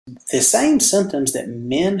the same symptoms that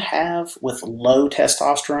men have with low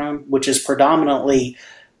testosterone, which is predominantly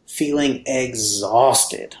feeling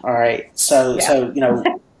exhausted. All right. So,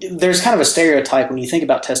 there's kind of a stereotype when you think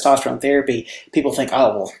about testosterone therapy. People think,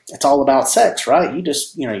 oh, well, it's all about sex, right? You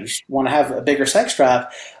just want to have a bigger sex drive.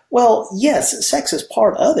 Well, yes, sex is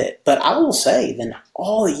part of it. But I will say, in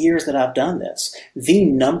all the years that I've done this, the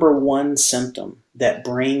number one symptom that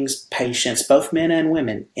brings patients, both men and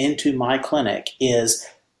women, into my clinic is,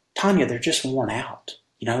 Tanya, they're just worn out.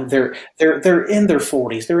 They're in their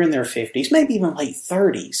 40s, they're in their 50s, maybe even late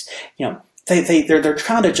 30s. They're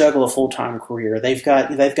trying to juggle a full-time career. They've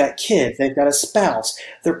got kids, they've got a spouse.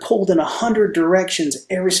 They're pulled in 100 directions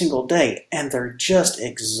every single day, and they're just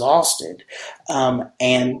exhausted.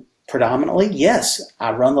 And predominantly, yes,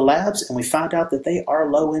 I run the labs, and we find out that they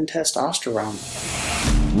are low in testosterone.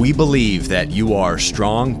 We believe that you are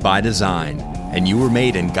strong by design, and you were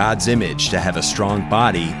made in God's image to have a strong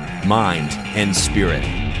body, mind, and spirit.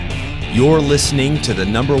 You're listening to the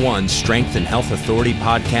 #1 Strength and Health Authority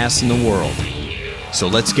podcast in the world. So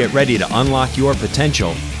let's get ready to unlock your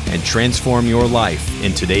potential and transform your life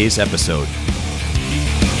in today's episode.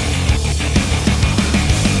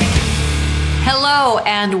 Hello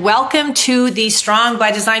and welcome to the Strong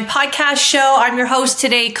by Design podcast show. I'm your host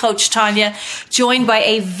today, Coach Tanya, joined by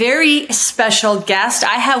a very special guest.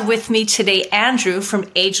 I have with me today Andrew from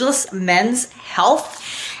Ageless Men's Health.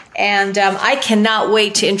 And I cannot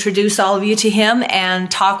wait to introduce all of you to him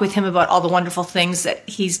and talk with him about all the wonderful things that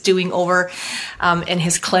he's doing over in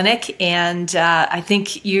his clinic. And I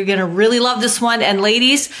think you're going to really love this one. And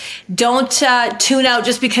ladies, don't tune out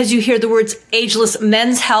just because you hear the words Ageless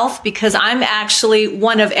Men's Health, because I'm actually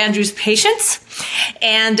one of Andrew's patients.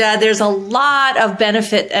 And there's a lot of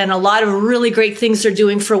benefit and a lot of really great things they're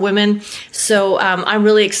doing for women. So I'm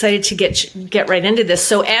really excited to get right into this.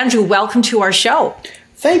 So Andrew, welcome to our show.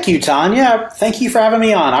 Thank you, Tanya. Thank you for having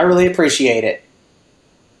me on. I really appreciate it.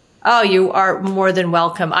 Oh, you are more than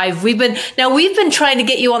welcome. We've been trying to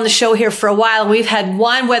get you on the show here for a while. We've had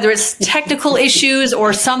one, whether it's technical issues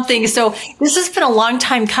or something. So this has been a long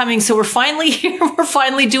time coming. So we're finally here. We're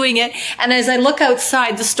finally doing it. And as I look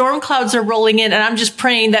outside, the storm clouds are rolling in, and I'm just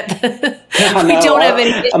praying that we don't have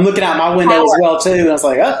any. I'm looking out my window as well too, and I was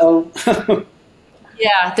like, uh-oh.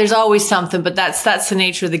 Yeah, there's always something, but that's the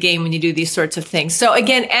nature of the game when you do these sorts of things. So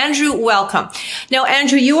again, Andrew, welcome. Now,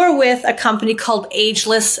 Andrew, you are with a company called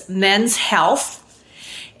Ageless Men's Health.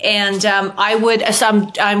 And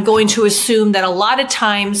I'm going to assume that a lot of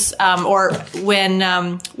times, or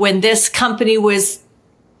when this company was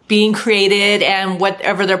being created and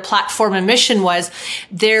whatever their platform and mission was,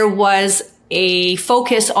 there was a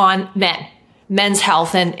focus on men's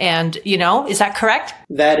health and is that correct?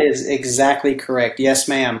 That is exactly correct. Yes,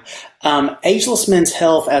 ma'am. Ageless Men's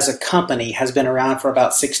Health as a company has been around for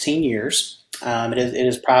about 16 years. It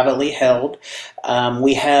is privately held.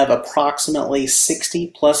 We have approximately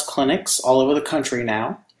 60 plus clinics all over the country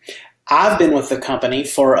now. I've been with the company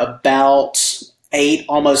for about 8,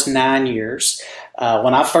 almost 9 years.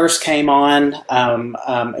 When I first came on,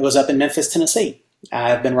 it was up in Memphis, Tennessee.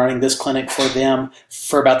 I've been running this clinic for them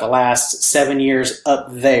for about the last 7 years up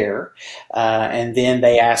there. And then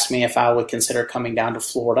they asked me if I would consider coming down to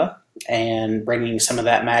Florida and bringing some of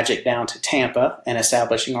that magic down to Tampa and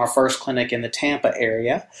establishing our first clinic in the Tampa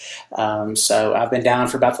area. So I've been down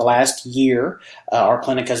for about the last year. Our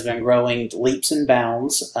clinic has been growing leaps and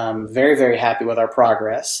bounds. Very, very happy with our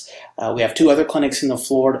progress. We have 2 other clinics in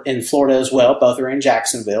Florida as well. Both are in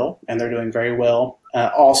Jacksonville, and they're doing very well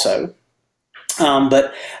also.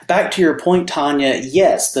 But back to your point, Tanya,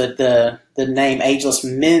 yes, the name Ageless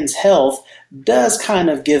Men's Health does kind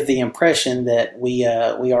of give the impression that we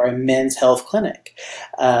are a men's health clinic.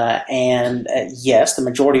 And yes, the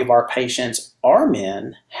majority of our patients are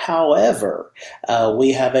men. However,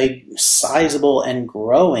 we have a sizable and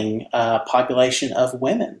growing population of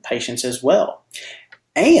women patients as well.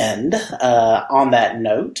 And on that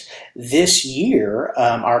note, this year,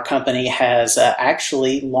 our company has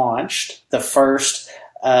actually launched the first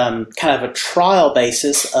kind of a trial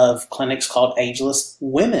basis of clinics called Ageless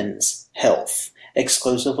Women's Health,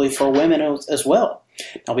 exclusively for women as well.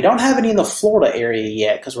 Now, we don't have any in the Florida area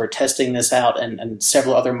yet because we're testing this out in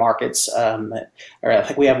several other markets. I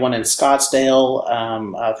think we have one in Scottsdale,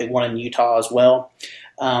 I think one in Utah as well.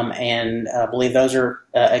 And I believe those are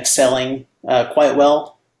excelling quite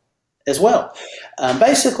well as well.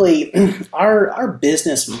 Basically, our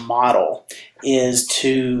business model is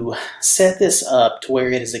to set this up to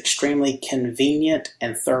where it is extremely convenient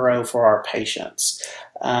and thorough for our patients.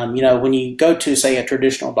 When you go to, say, a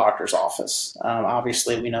traditional doctor's office,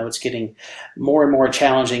 obviously we know it's getting more and more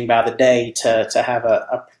challenging by the day to have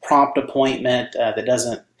a prompt appointment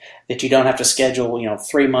that you don't have to schedule,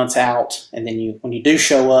 3 months out, and then when you do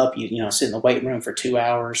show up, you sit in the waiting room for 2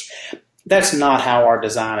 hours. That's not how our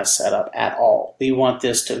design is set up at all. We want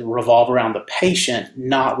this to revolve around the patient,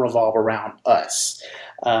 not revolve around us.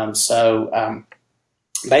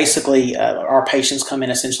 Basically, our patients come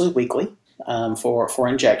in essentially weekly for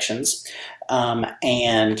injections,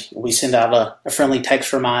 and we send out a friendly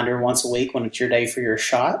text reminder once a week when it's your day for your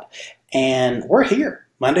shot, and we're here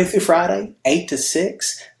Monday through Friday, 8 to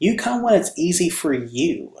 6. You come when it's easy for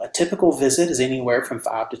you. A typical visit is anywhere from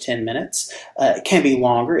 5 to 10 minutes. It can be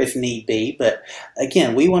longer if need be, but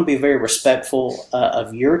again, we want to be very respectful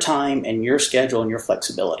of your time and your schedule and your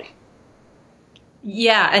flexibility.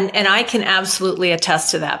 Yeah, and I can absolutely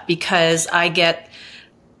attest to that, because I get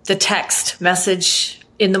the text message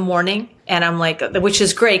in the morning, and I'm like, which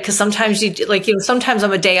is great, because sometimes sometimes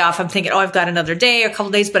I'm a day off, I'm thinking, I've got another day or a couple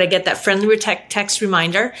of days, but I get that friendly text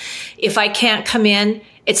reminder. If I can't come in,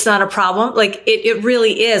 it's not a problem. Like it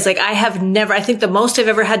really is. Like I think the most I've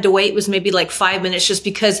ever had to wait was maybe like 5 minutes, just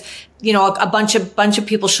because, a bunch of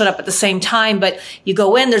people showed up at the same time. But you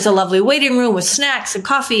go in, there's a lovely waiting room with snacks and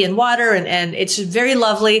coffee and water, and it's very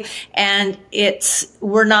lovely. And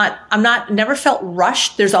never felt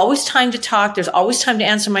rushed. There's always time to talk. There's always time to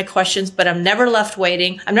answer my questions, but I'm never left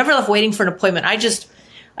waiting. I'm never left waiting for an appointment.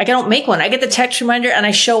 I don't make one. I get the text reminder and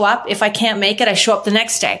I show up. If I can't make it, I show up the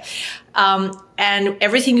next day. And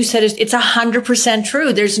everything you said it's 100%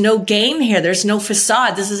 true. There's no game here. There's no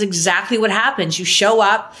facade. This is exactly what happens. You show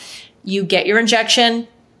up, you get your injection,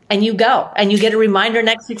 and you go, and you get a reminder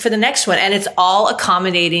next week for the next one. And it's all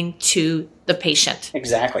accommodating to the patient.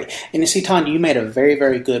 Exactly. And you see, Tanya, you made a very,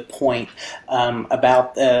 very good point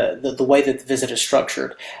about the way that the visit is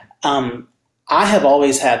structured. I have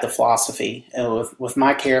always had the philosophy with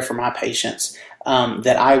my care for my patients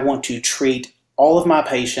that I want to treat all of my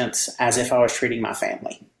patients as if I was treating my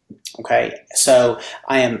family. Okay, so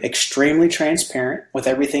I am extremely transparent with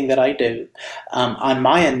everything that I do. On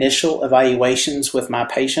my initial evaluations with my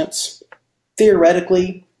patients,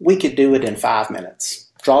 theoretically, we could do it in 5 minutes.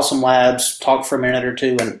 Draw some labs, talk for a minute or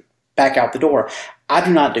two, and back out the door. I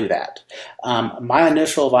do not do that. My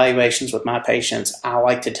initial evaluations with my patients, I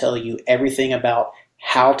like to tell you everything about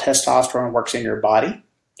how testosterone works in your body,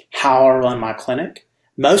 how I run my clinic,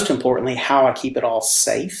 most importantly, how I keep it all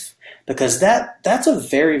safe, because that's a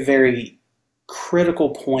very, very critical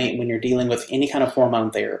point when you're dealing with any kind of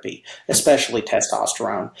hormone therapy, especially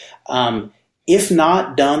testosterone. If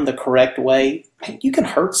not done the correct way, you can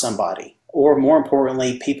hurt somebody. Or more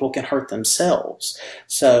importantly, people can hurt themselves.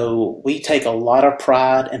 So we take a lot of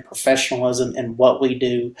pride and professionalism in what we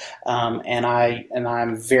do, and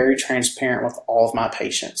I'm very transparent with all of my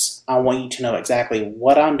patients. I want you to know exactly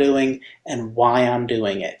what I'm doing and why I'm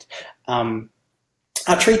doing it.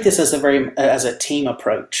 I treat this as a team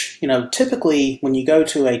approach. Typically when you go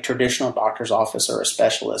to a traditional doctor's office or a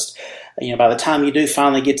specialist, by the time you do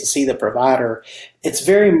finally get to see the provider, it's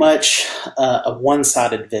very much a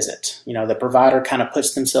one-sided visit. The provider kind of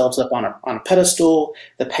puts themselves up on a pedestal,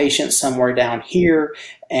 the patient somewhere down here,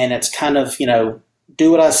 and it's kind of,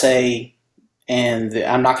 do what I say, and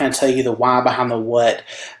I'm not going to tell you the why behind the what.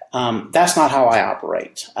 That's not how I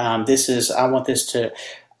operate.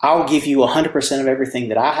 I'll give you 100% of everything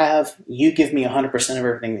that I have. You give me 100% of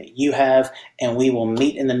everything that you have, and we will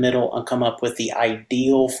meet in the middle and come up with the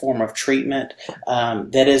ideal form of treatment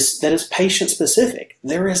that is patient specific.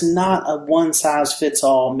 There is not a one size fits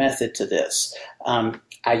all method to this.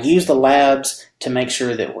 I use the labs to make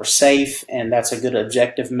sure that we're safe, and that's a good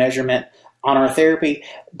objective measurement on our therapy.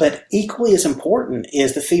 But equally as important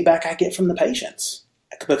is the feedback I get from the patients,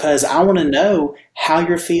 because I want to know how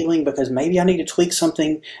you're feeling, because maybe I need to tweak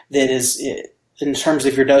something that is in terms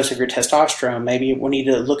of your dose of your testosterone. Maybe we need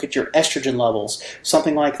to look at your estrogen levels,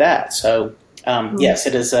 something like that. So yes,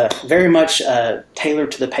 it is very much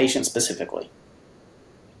tailored to the patient specifically.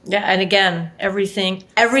 Yeah. And again, everything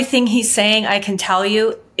he's saying, I can tell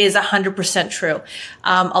you, is 100% true.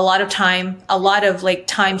 A lot of time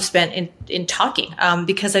spent in talking,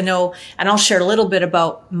 because I know, and I'll share a little bit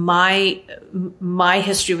about my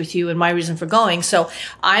history with you and my reason for going. So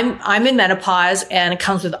I'm in menopause, and it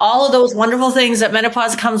comes with all of those wonderful things that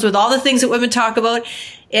menopause comes with, all the things that women talk about.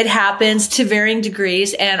 It happens to varying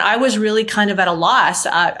degrees. And I was really kind of at a loss.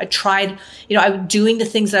 I tried, I'm doing the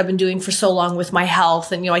things that I've been doing for so long with my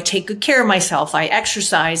health. And, I take good care of myself. I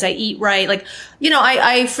exercise. I eat right. Like,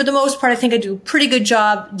 I, for the most part, I think I do a pretty good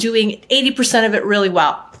job doing 80% of it really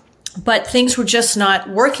well. But things were just not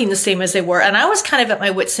working the same as they were. And I was kind of at my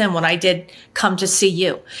wit's end when I did come to see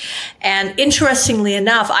you. And interestingly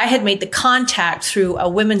enough, I had made the contact through a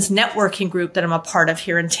women's networking group that I'm a part of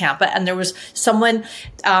here in Tampa. And there was someone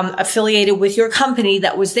affiliated with your company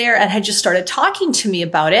that was there and had just started talking to me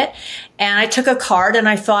about it. And I took a card, and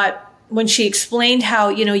I thought, when she explained how,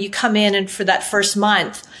 you come in and for that first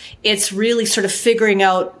month, it's really sort of figuring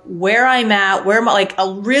out where I'm at, where am I, like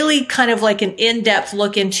a really kind of like an in-depth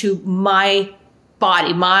look into my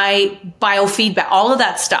body, my biofeedback, all of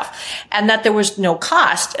that stuff, and that there was no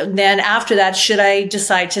cost. And then after that, should I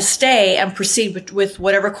decide to stay and proceed with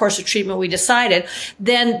whatever course of treatment we decided,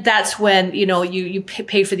 then that's when, you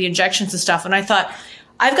pay for the injections and stuff. And I thought,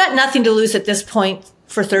 I've got nothing to lose at this point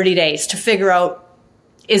for 30 days to figure out,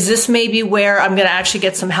 is this maybe where I'm going to actually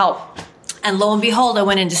get some help? And lo and behold, I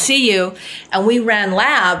went in to see you, and we ran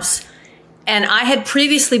labs. And I had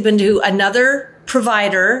previously been to another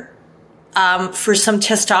provider for some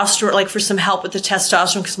testosterone, like for some help with the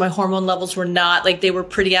testosterone, because my hormone levels were not, like they were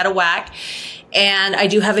pretty out of whack. And I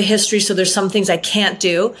do have a history, so there's some things I can't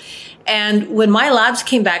do. And when my labs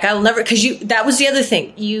came back, I'll never, that was the other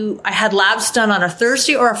thing. I had labs done on a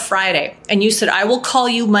Thursday or a Friday, and you said, I will call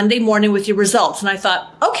you Monday morning with your results. And I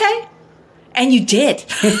thought, okay. And you did.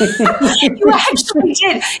 You actually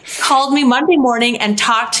did. Called me Monday morning and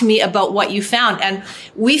talked to me about what you found. And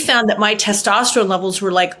we found that my testosterone levels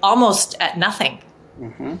were like almost at nothing.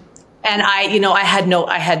 Mm-hmm. And I had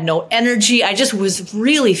no energy. I just was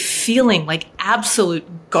really feeling like absolute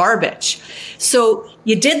garbage. So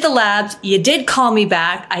you did the labs. You did call me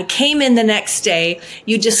back. I came in the next day.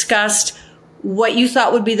 You discussed what you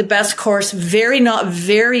thought would be the best course. Very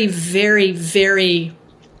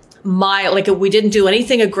mild. Like, we didn't do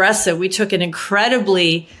anything aggressive. We took an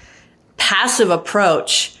incredibly passive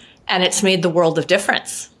approach, and it's made the world of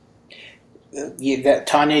difference.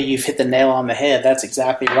 Tanya, you've hit the nail on the head. That's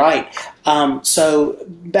exactly right. So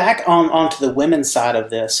back onto the women's side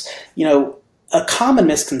of this, a common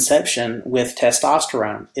misconception with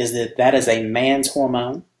testosterone is that is a man's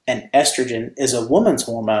hormone, and estrogen is a woman's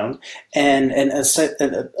hormone. And a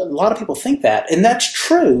lot of people think that, and that's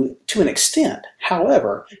true to an extent.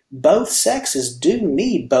 However, both sexes do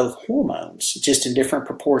need both hormones, just in different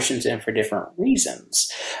proportions and for different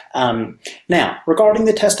reasons. Now, regarding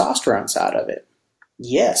the testosterone side of it,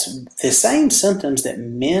 yes, the same symptoms that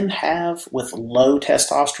men have with low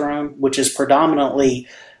testosterone, which is predominantly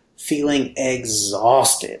feeling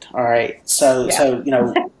exhausted. All right. So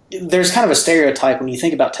there's kind of a stereotype when you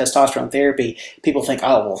think about testosterone therapy. People think,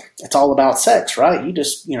 oh, well, it's all about sex, right? You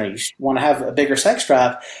just, you want to have a bigger sex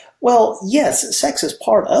drive. Well, yes, sex is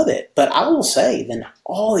part of it. But I will say, in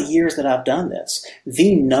all the years that I've done this,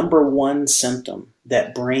 the number one symptom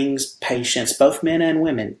that brings patients, both men and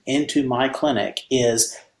women, into my clinic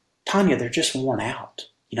is, Tanya, they're just worn out.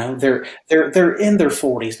 They're in their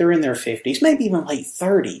 40s, they're in their 50s, maybe even late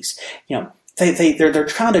 30s. They're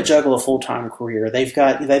trying to juggle a full-time career. They've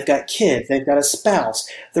got kids. They've got a spouse.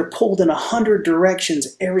 They're pulled in 100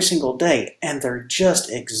 directions every single day, and they're just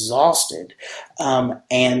exhausted.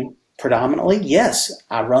 And predominantly, yes,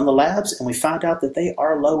 I run the labs, and we find out that they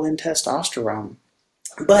are low in testosterone.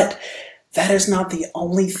 But that is not the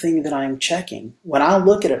only thing that I'm checking. When I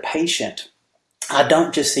look at a patient, I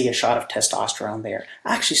don't just see a shot of testosterone there.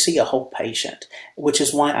 I actually see a whole patient, which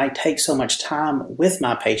is why I take so much time with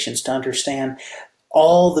my patients to understand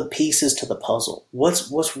all the pieces to the puzzle.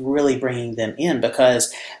 What's really bringing them in?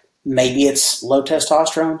 Because maybe it's low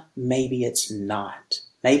testosterone, maybe it's not.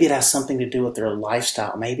 Maybe it has something to do with their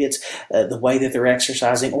lifestyle. Maybe it's the way that they're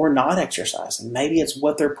exercising or not exercising. Maybe it's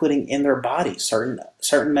what they're putting in their body, certain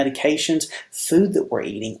medications, food that we're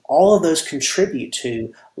eating. All of those contribute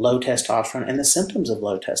to low testosterone and the symptoms of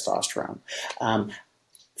low testosterone.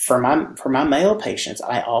 For my male patients,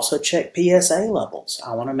 I also check PSA levels.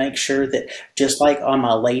 I want to make sure that, just like on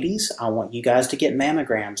my ladies, I want you guys to get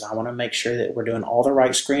mammograms. I want to make sure that we're doing all the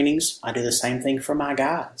right screenings. I do the same thing for my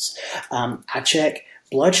guys. I check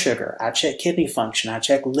blood sugar, I check kidney function, I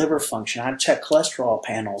check liver function, I check cholesterol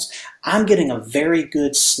panels. I'm getting a very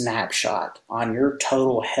good snapshot on your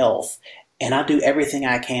total health and I do everything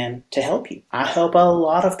I can to help you. I help a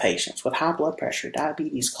lot of patients with high blood pressure,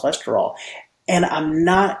 diabetes, cholesterol, and I'm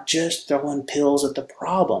not just throwing pills at the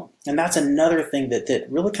problem. And that's another thing that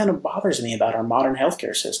really kind of bothers me about our modern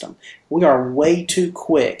healthcare system. We are way too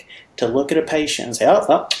quick to look at a patient and say,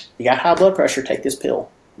 oh, you got high blood pressure, take this pill.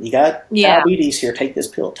 You got diabetes here, take this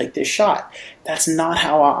pill, take this shot. That's not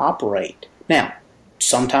how I operate. Now,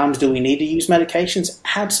 sometimes do we need to use medications?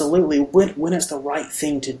 Absolutely, when it's the right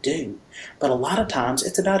thing to do. But a lot of times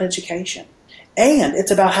it's about education. And it's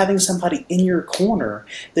about having somebody in your corner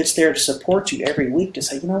that's there to support you every week to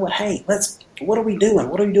say, you know what, hey, what are we doing?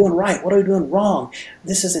 What are we doing right? What are we doing wrong?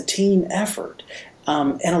 This is a team effort.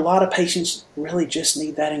 And a lot of patients really just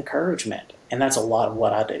need that encouragement. And that's a lot of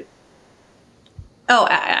what I do. Oh,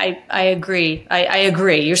 I agree. I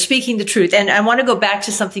agree. You're speaking the truth. And I want to go back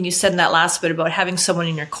to something you said in that last bit about having someone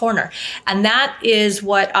in your corner. And that is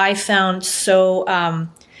what I found so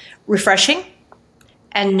refreshing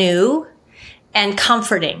and new and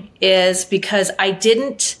comforting, is because I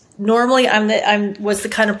didn't normally. I was the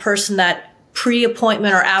kind of person that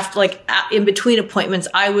pre-appointment or after, like in between appointments,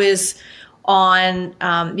 I was on,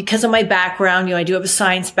 because of my background, I do have a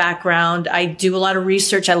science background. I do a lot of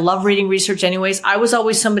research. I love reading research anyways. I was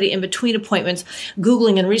always somebody in between appointments,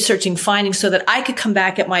 Googling and researching findings so that I could come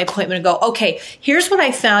back at my appointment and go, okay, here's what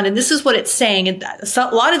I found. And this is what it's saying. And so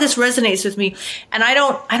a lot of this resonates with me. And I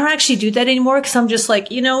don't actually do that anymore, because I'm just like,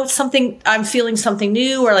 I'm feeling something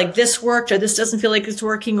new, or like this worked, or this doesn't feel like it's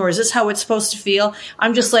working, or is this how it's supposed to feel?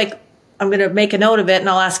 I'm just like, I'm going to make a note of it and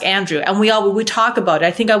I'll ask Andrew. And we talk about it.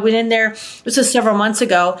 I think I went in there, this was several months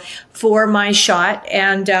ago, for my shot.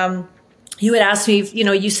 And, you had asked me,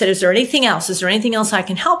 you said, is there anything else? Is there anything else I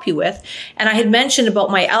can help you with? And I had mentioned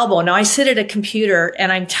about my elbow. Now I sit at a computer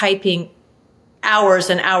and I'm typing hours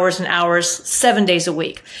and hours and hours, 7 days a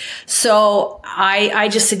week. So I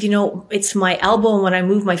just said, it's my elbow. And when I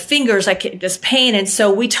move my fingers, I get this pain. And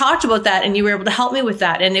so we talked about that, and you were able to help me with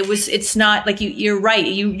that. And it's not like you're right.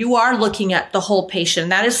 You are looking at the whole patient.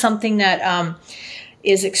 That is something that,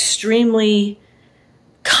 is extremely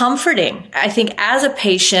comforting, I think, as a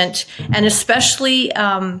patient, and especially,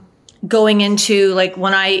 going into, like,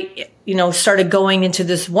 when I, started going into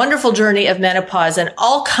this wonderful journey of menopause, and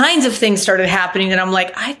all kinds of things started happening. And I'm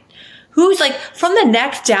like, who's, like, from the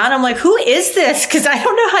neck down, I'm like, who is this? Because I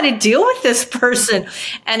don't know how to deal with this person.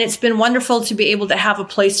 And it's been wonderful to be able to have a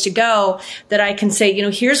place to go that I can say,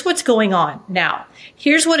 here's what's going on now.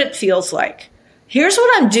 Here's what it feels like. Here's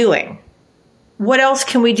what I'm doing. What else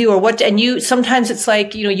can we do? Or what? And sometimes it's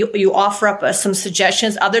like, you offer up some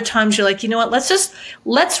suggestions. Other times you're like,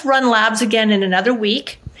 let's run labs again in another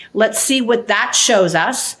week. Let's see what that shows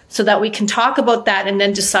us so that we can talk about that and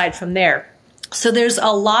then decide from there. So there's a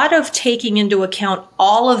lot of taking into account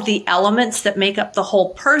all of the elements that make up the whole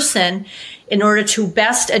person in order to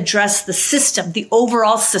best address the system, the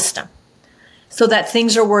overall system, so that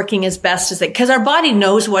things are working as best as because our body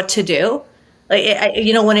knows what to do. Like,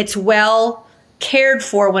 when it's well cared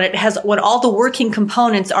for, when all the working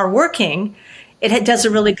components are working, it does a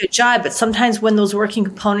really good job. But sometimes when those working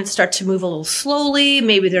components start to move a little slowly,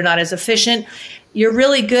 maybe they're not as efficient, you're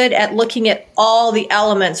really good at looking at all the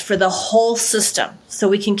elements for the whole system so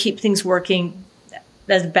we can keep things working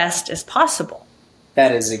as best as possible.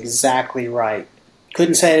 That is exactly right.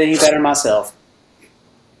 Couldn't say it any better myself.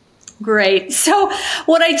 Great. So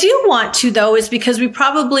what I do want to, though, is because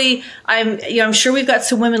I'm sure we've got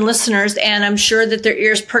some women listeners, and I'm sure that their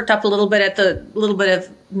ears perked up a little bit at the little bit of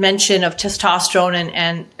mention of testosterone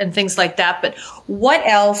and things like that. But what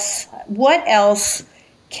else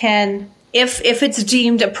can, if it's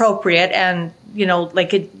deemed appropriate and,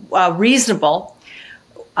 reasonable,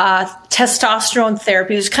 testosterone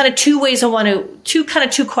therapy. There's kind of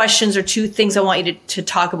two questions or two things I want you to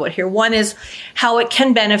talk about here. One is how it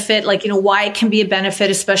can benefit, why it can be a benefit,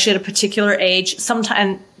 especially at a particular age.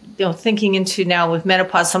 Sometimes, thinking into now with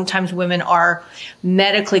menopause, sometimes women are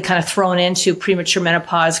medically kind of thrown into premature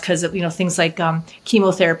menopause because of, things like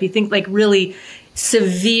chemotherapy, things like really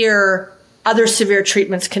other severe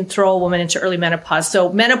treatments can throw a woman into early menopause.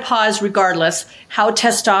 So menopause, regardless, how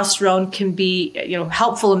testosterone can be,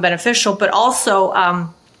 helpful and beneficial. But also,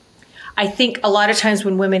 I think a lot of times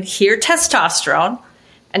when women hear testosterone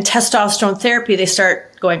and testosterone therapy, they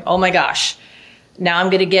start going, oh my gosh, now I'm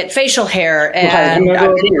going to get facial hair, and I'm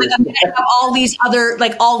going to have all these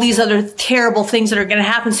other terrible things that are going to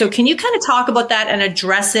happen. So can you kind of talk about that and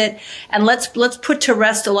address it? And let's put to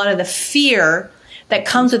rest a lot of the fear that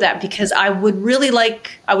comes with that, because I would really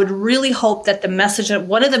hope that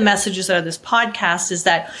one of the messages out of this podcast is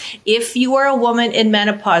that if you are a woman in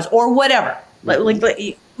menopause or whatever,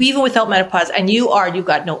 we even without menopause, and you've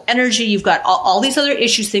got no energy, you've got all these other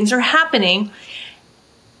issues, things are happening,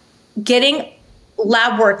 getting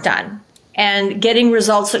lab work done and getting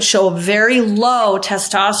results that show very low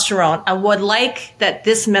testosterone. I would like that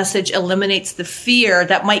this message eliminates the fear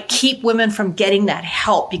that might keep women from getting that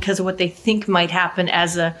help because of what they think might happen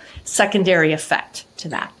as a secondary effect to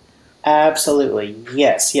that. Absolutely.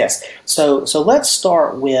 Yes. So let's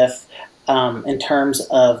start with in terms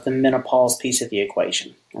of the menopause piece of the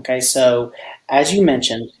equation. Okay, so as you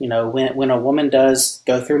mentioned, when a woman does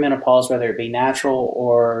go through menopause, whether it be natural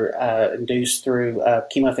or induced through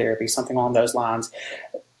chemotherapy, something along those lines,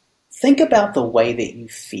 think about the way that you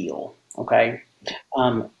feel. Okay,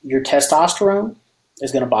 your testosterone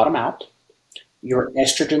is going to bottom out. Your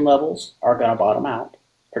estrogen levels are going to bottom out.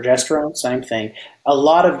 Progesterone, same thing. A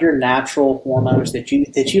lot of your natural hormones that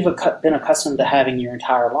you've been accustomed to having your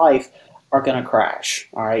entire life are going to crash.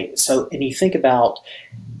 All right. So, and you think about,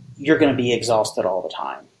 you're going to be exhausted all the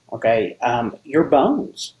time. Okay. Your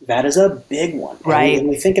bones, that is a big one. Right. And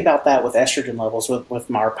we think about that with estrogen levels with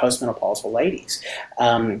our postmenopausal ladies.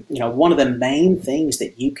 One of the main things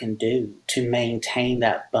that you can do to maintain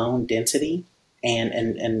that bone density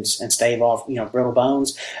and stave off, brittle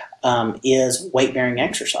bones, is weight-bearing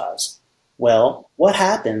exercise. Well, what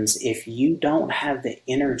happens if you don't have the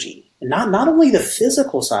energy, not only the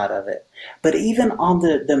physical side of it, but even on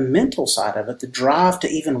the mental side of it, the drive to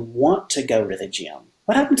even want to go to the gym?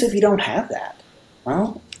 What happens if you don't have that?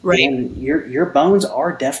 Well, then your bones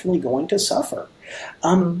are definitely going to suffer.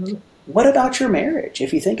 What about your marriage?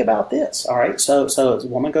 If you think about this, all right, so as a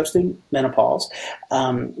woman goes through menopause,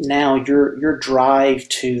 now your drive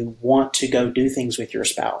to want to go do things with your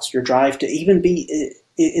spouse, your drive to even be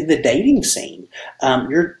in the dating scene,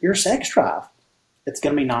 your sex drive, it's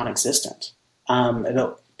going to be non-existent.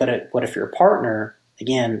 But what if your partner,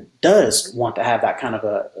 again, does want to have that kind of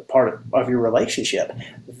a part of your relationship?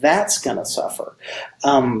 That's going to suffer.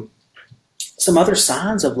 Some other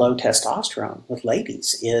signs of low testosterone with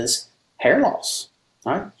ladies is hair loss.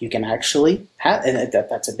 All right, you can actually have, and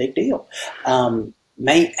that's a big deal. Having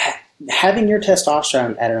your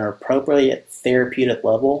testosterone at an appropriate therapeutic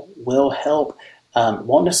level will help.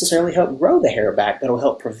 Won't necessarily help grow the hair back, but it'll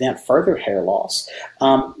help prevent further hair loss.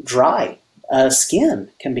 Dry skin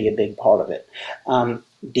can be a big part of it.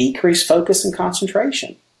 Decreased focus and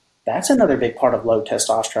concentration. That's another big part of low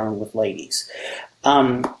testosterone with ladies.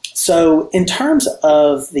 So in terms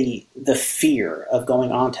of the fear of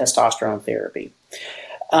going on testosterone therapy,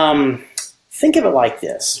 think of it like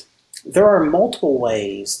this. There are multiple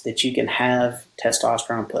ways that you can have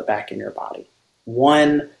testosterone put back in your body.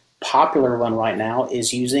 One popular one right now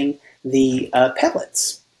is using the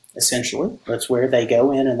pellets. Essentially, that's where they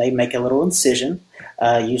go in and they make a little incision,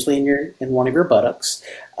 usually in one of your buttocks,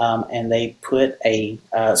 and they put a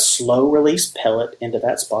slow release pellet into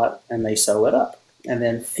that spot and they sew it up. And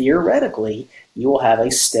then theoretically, you will have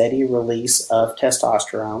a steady release of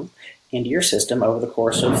testosterone into your system over the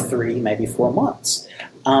course of 3, maybe 4 months.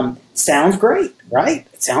 Sounds great, right?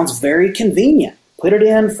 It sounds very convenient. Put it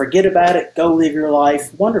in, forget about it, go live your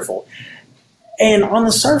life. Wonderful. And on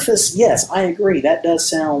the surface, yes, I agree. That does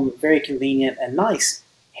sound very convenient and nice.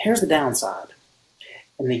 Here's the downside.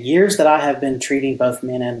 In the years that I have been treating both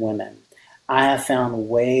men and women, I have found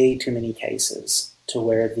way too many cases to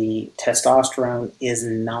where the testosterone is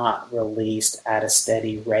not released at a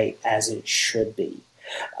steady rate as it should be,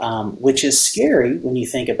 which is scary when you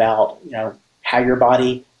think about, how your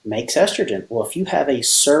body makes estrogen. Well, if you have a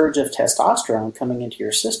surge of testosterone coming into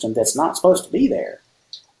your system that's not supposed to be there,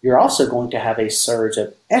 you're also going to have a surge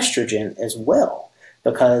of estrogen as well,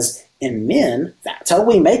 because in men, that's how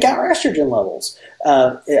we make our estrogen levels,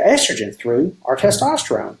 estrogen through our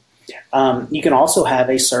testosterone. You can also have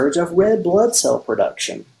a surge of red blood cell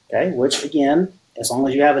production, okay, which again, as long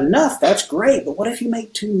as you have enough, that's great. But what if you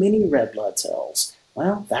make too many red blood cells?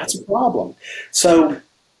 Well, that's a problem. So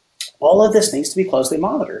all of this needs to be closely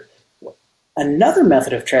monitored. Another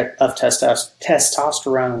method of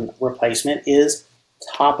testosterone replacement is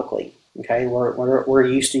topically. Okay, we're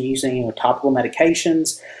used to using topical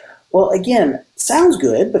medications. Well, again, sounds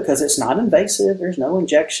good because it's not invasive. There's no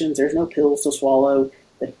injections. There's no pills to swallow.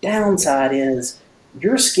 The downside is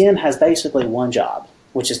your skin has basically one job,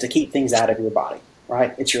 which is to keep things out of your body,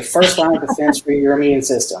 right? It's your first line of defense for your immune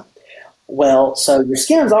system. Well, so your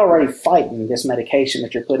skin's already fighting this medication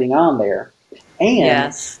that you're putting on there.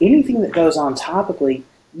 And anything that goes on topically,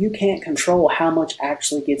 you can't control how much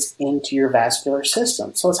actually gets into your vascular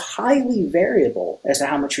system. So it's highly variable as to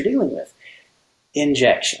how much you're dealing with.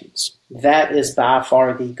 Injections. That is by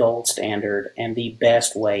far the gold standard and the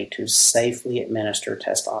best way to safely administer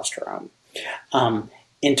testosterone.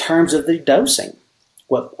 In terms of the dosing,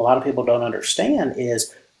 what a lot of people don't understand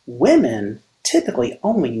is women typically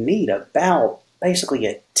only need about basically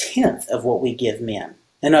a tenth of what we give men.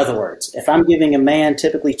 In other words, if I'm giving a man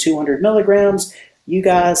typically 200 milligrams, you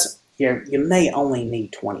guys, you may only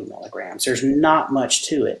need 20 milligrams. There's not much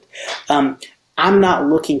to it. I'm not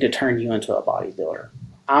looking to turn you into a bodybuilder.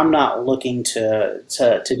 I'm not looking to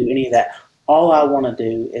do any of that. All I want to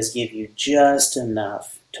do is give you just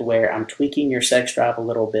enough to where I'm tweaking your sex drive a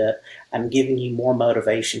little bit. I'm giving you more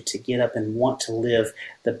motivation to get up and want to live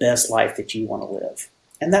the best life that you want to live.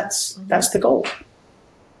 And that's the goal.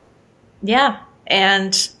 Yeah.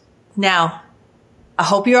 And now, I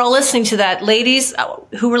hope you're all listening to that. Ladies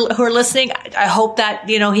who are listening, I hope that,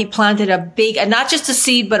 he planted a big, not just a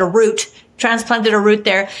seed, but a root, transplanted a root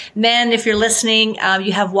there. Men, if you're listening,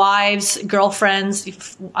 you have wives, girlfriends,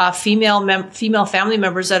 female family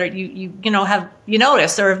members that are, you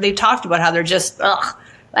noticed, or if they talked about how they're just,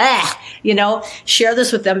 share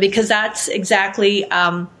this with them, because that's exactly,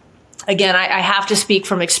 again, I have to speak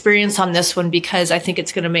from experience on this one, because I think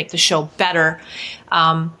it's going to make the show better,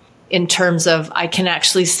 in terms of, I can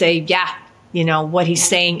actually say, what he's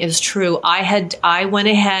saying is true. I went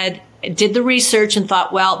ahead, did the research and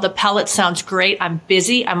thought, well, the pellet sounds great. I'm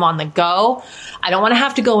busy. I'm on the go. I don't want to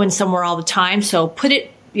have to go in somewhere all the time. So put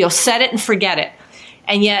it, set it and forget it.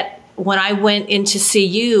 And yet when I went in to see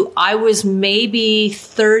you, I was maybe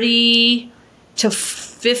 30 to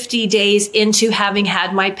 50 days into having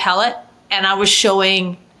had my pellet, and I was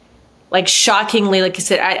showing, like, shockingly, like I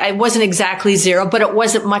said, I wasn't exactly zero, but it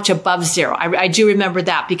wasn't much above zero. I do remember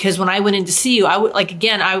that, because when I went in to see you,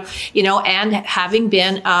 and having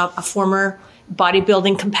been a former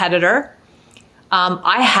bodybuilding competitor,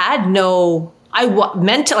 I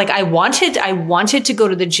wanted to go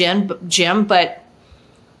to the gym, but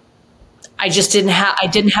I just didn't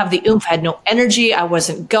have the oomph. I had no energy. I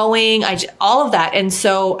wasn't going, all of that. And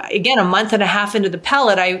so again, a month and a half into the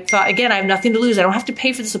pellet, I thought, again, I have nothing to lose. I don't have to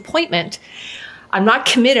pay for this appointment. I'm not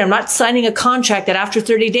committed. I'm not signing a contract that after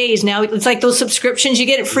 30 days, now it's like those subscriptions, you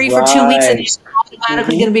get it free for 2 weeks and it's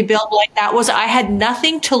automatically going to be billed like that. I had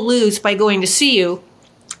nothing to lose by going to see you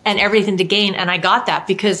and everything to gain. And I got that,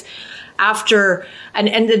 because after, and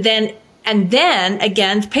then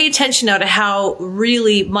again, pay attention now to how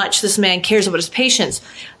really much this man cares about his patients.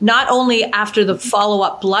 Not only after the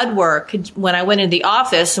follow-up blood work, when I went in the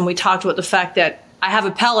office and we talked about the fact that I have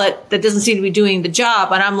a pellet that doesn't seem to be doing the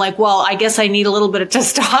job, and I'm like, well, I guess I need a little bit of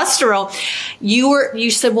testosterone.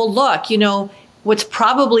 You said, well, look, what's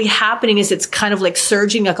probably happening is it's kind of like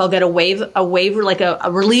surging. Like I'll get a waiver, like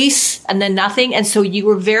a release, and then nothing. And so you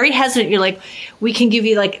were very hesitant. You're like, we can give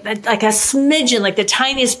you like a smidgen, like the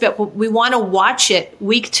tiniest bit. But we want to watch it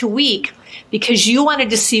week to week, because you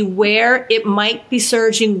wanted to see where it might be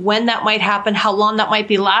surging, when that might happen, how long that might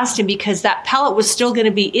be lasting, because that pellet was still going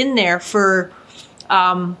to be in there for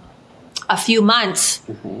a few months,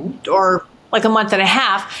 or like a month and a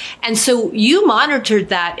half. And so you monitored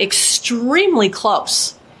that extremely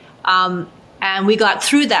close. And we got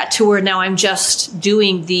through that to where now I'm just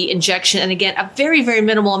doing the injection. And again, a very, very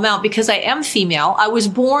minimal amount, because I am female. I was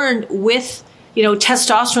born with,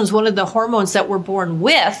 testosterone is one of the hormones that we're born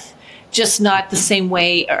with, just not the same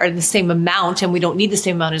way or the same amount. And we don't need the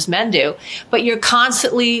same amount as men do. But you're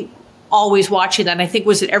constantly always watching that. And I think,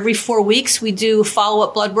 was it every 4 weeks we do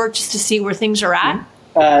follow-up blood work just to see where things are at?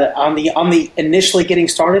 On the initially getting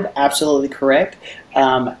started, absolutely correct.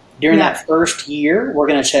 During that first year, we're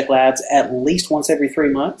going to check labs at least once every 3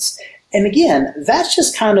 months. And again, that's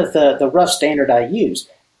just kind of the rough standard I use.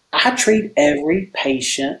 I treat every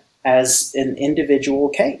patient as an individual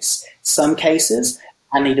case. Some cases,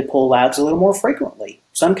 I need to pull labs a little more frequently.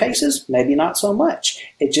 Some cases, maybe not so much.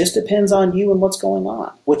 It just depends on you and what's going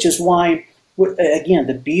on, which is why, again,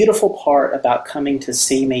 the beautiful part about coming to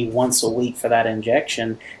see me once a week for that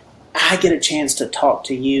injection, I get a chance to talk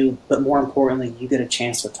to you, but more importantly, you get a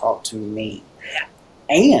chance to talk to me.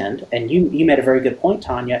 And you made a very good point,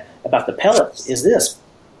 Tanya, about the pellets, is this.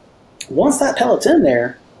 Once that pellet's in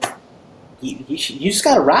there, you just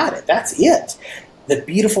got to ride it. That's it. The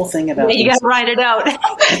beautiful thing about you got to ride it out.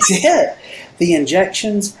 That's it. The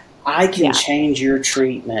injections, I can change your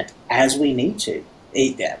treatment as we need to.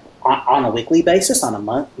 On a weekly basis, on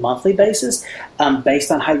a monthly basis,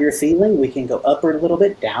 based on how you're feeling, we can go upward a little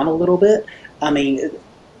bit, down a little bit. I mean,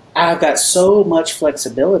 I've got so much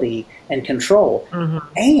flexibility and control.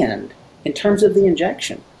 And in terms of the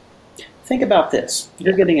injection, think about this.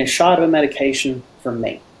 You're getting a shot of a medication from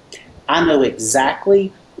me. I know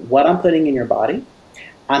exactly what I'm putting in your body.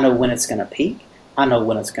 I know when it's going to peak. I know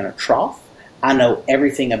when it's going to trough. I know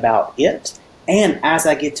everything about it. And as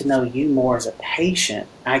I get to know you more as a patient,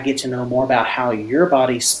 I get to know more about how your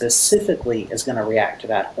body specifically is going to react to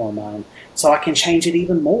that hormone, so I can change it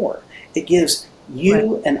even more. It gives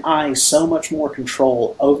you and I so much more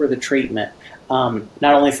control over the treatment, not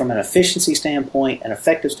only from an efficiency standpoint, an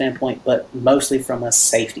effective standpoint, but mostly from a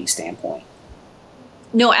safety standpoint.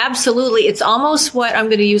 No, absolutely. It's almost what I'm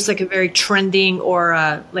going to use, like a very trending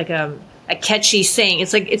or like a catchy saying.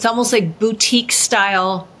 It's almost like boutique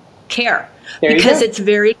style care, because it's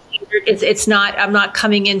very, it's not, I'm not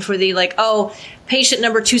coming in for the like, oh, patient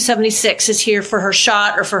number 276 is here for her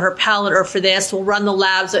shot or for her palate or for this. We'll run the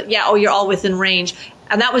labs. Yeah. Oh, you're all within range.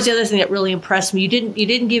 And that was the other thing that really impressed me. You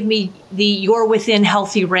didn't give me you're within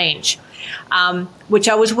healthy range, which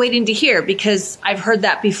I was waiting to hear, because I've heard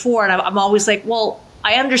that before. And I'm always like, well,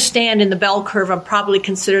 I understand in the bell curve, I'm probably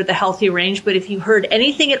considered the healthy range. But if you heard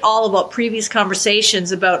anything at all about previous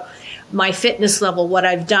conversations about my fitness level, what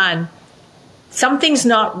I've done, something's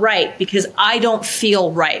not right, because I don't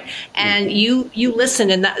feel right. And you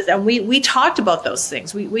listened, and we talked about those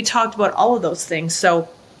things. We talked about all of those things. So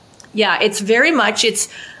yeah, it's very much, it's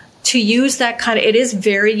to use that kind of,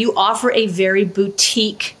 you offer a very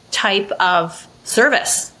boutique type of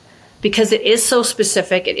service, because it is so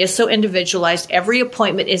specific. It is so individualized. Every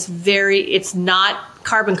appointment is it's not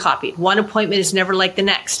carbon copied. One appointment is never like the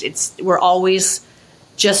next. We're always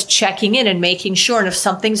just checking in and making sure. And if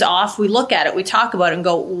something's off, we look at it, we talk about it and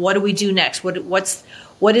go, what do we do next? What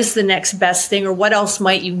is the next best thing, or what else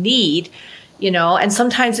might you need? And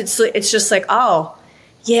sometimes it's just like, oh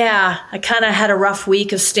yeah, I kind of had a rough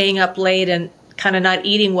week of staying up late and kind of not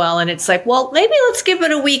eating well. And it's like, well, maybe let's give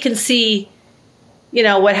it a week and see,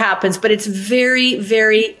 what happens. But it's very,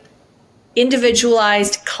 very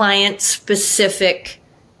individualized, client specific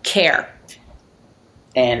care.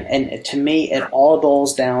 And to me, it all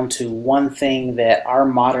boils down to one thing that our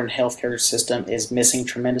modern healthcare system is missing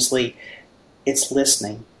tremendously. It's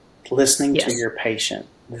listening to your patient.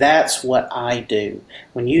 That's what I do.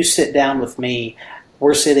 When you sit down with me,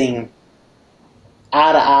 we're sitting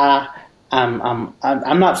eye to eye.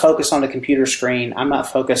 I'm not focused on the computer screen. I'm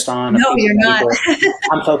not focused on no, you're not.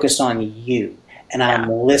 I'm focused on you. And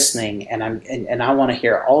I'm listening, and I want to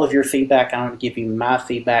hear all of your feedback. I want to give you my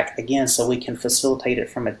feedback again, so we can facilitate it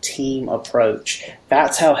from a team approach.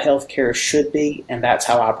 That's how healthcare should be, and that's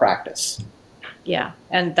how I practice. Yeah,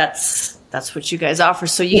 and that's what you guys offer.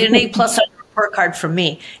 So you get an A+ on your report card from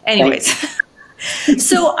me. Anyways,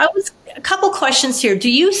 so a couple questions here. Do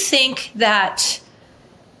you think that?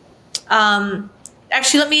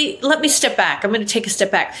 Actually, let me step back. I'm going to take a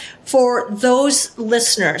step back for those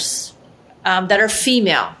listeners that are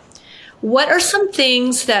female. What are some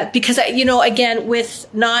things that, because, again, with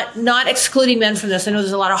not excluding men from this, I know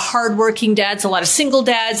there's a lot of hardworking dads, a lot of single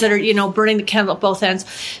dads that are, burning the candle at both ends.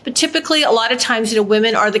 But typically, a lot of times,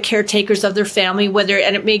 women are the caretakers of their family,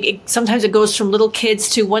 sometimes it goes from little kids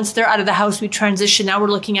to once they're out of the house, we transition. Now we're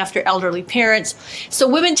looking after elderly parents. So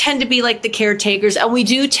women tend to be like the caretakers, and we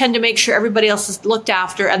do tend to make sure everybody else is looked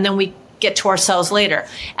after, and then we get to ourselves later.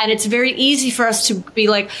 And it's very easy for us to be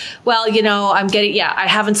like, well, I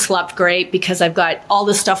haven't slept great because I've got all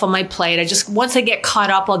this stuff on my plate. Once I get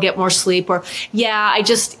caught up, I'll get more sleep. Or, I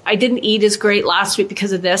didn't eat as great last week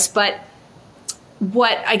because of this. But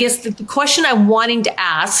I guess the question I'm wanting to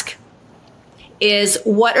ask is,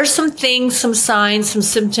 what are some things, some signs, some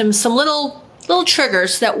symptoms, some little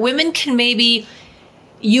triggers that women can maybe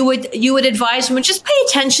you would advise them, just pay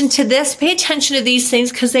attention to this, pay attention to these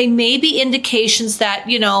things, because they may be indications that,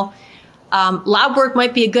 lab work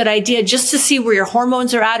might be a good idea, just to see where your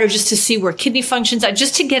hormones are at, or just to see where kidney function's at,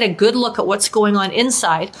 just to get a good look at what's going on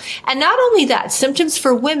inside. And not only that, symptoms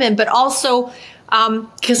for women, but also,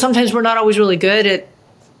 because sometimes we're not always really good at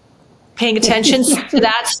paying attention to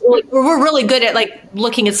that. So we're really good at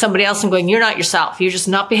looking at somebody else and going, you're not yourself. You're just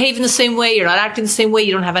not behaving the same way. You're not acting the same way.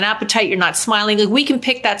 You don't have an appetite. You're not smiling. We can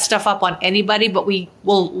pick that stuff up on anybody, but we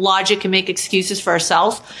will logic and make excuses for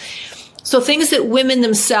ourselves. So things that women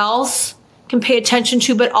themselves can pay attention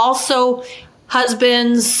to, but also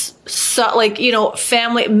husbands,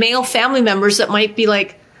 male family members that might be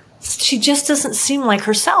like, she just doesn't seem like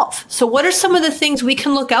herself. So what are some of the things we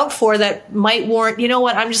can look out for that might warrant,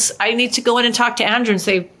 I need to go in and talk to Andrew and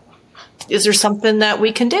say, is there something that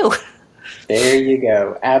we can do? There you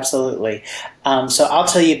go. Absolutely. So I'll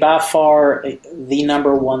tell you, by far, the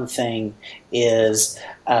number one thing is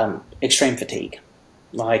extreme fatigue.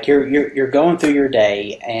 Like you're going through your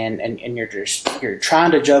day and you're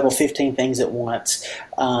trying to juggle 15 things at once,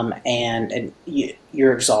 and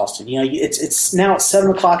you're exhausted. It's now it's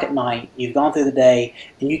 7 o'clock at night. You've gone through the day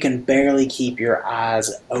and you can barely keep your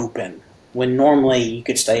eyes open. when normally you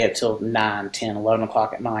could stay up till 9, 10, 11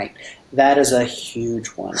 o'clock at night. That is a huge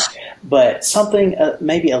one. But something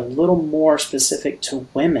maybe a little more specific to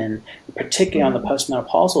women, particularly on the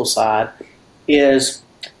postmenopausal side, is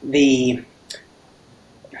the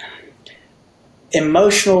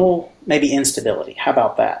emotional maybe instability. How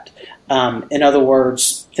about that? In other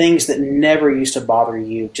words, things that never used to bother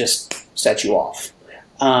you just set you off.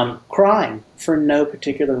 Crying for no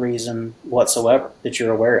particular reason whatsoever that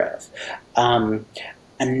you're aware of.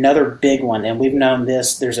 Another big one, and we've known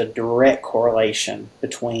this, there's a direct correlation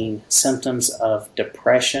between symptoms of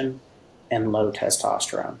depression and low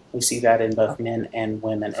testosterone. We see that in both men and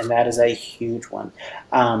women, and that is a huge one.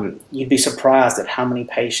 You'd be surprised at how many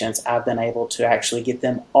patients I've been able to actually get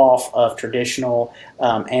them off of traditional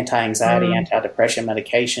anti-anxiety, antidepressant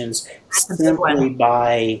medications simply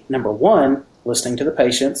by, number one, listening to the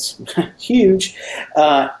patients, huge.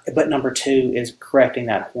 But number two is correcting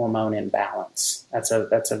that hormone imbalance. That's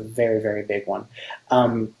a very, very big one.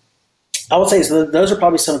 I would say those are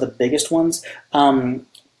probably some of the biggest ones.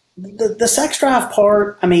 The sex drive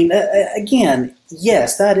part, I mean, again,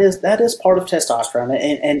 yes, that is part of testosterone.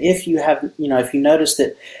 And if you have, if you notice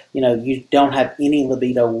that, you don't have any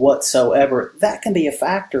libido whatsoever, that can be a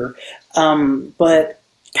factor. But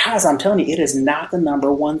guys, I'm telling you, it is not the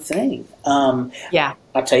number one thing. Yeah.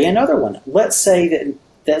 I'll tell you another one. Let's say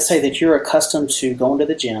that you're accustomed to going to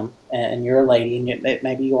the gym and you're a lady and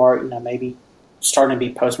maybe you are, maybe starting to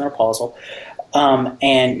be postmenopausal.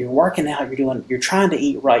 And you're working out, you're trying to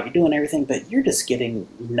eat right, you're doing everything, but you're just getting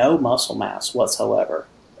no muscle mass whatsoever.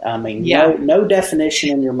 I mean, no definition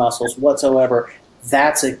in your muscles whatsoever.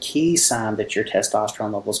 That's a key sign that your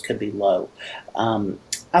testosterone levels could be low.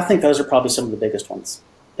 I think those are probably some of the biggest ones.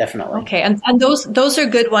 Definitely. Okay. And those are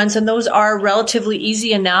good ones. And those are relatively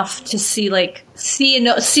easy enough to see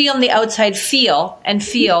on the outside, feel,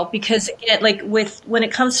 because again, when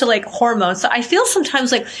it comes to hormones, so I feel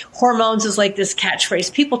sometimes hormones is this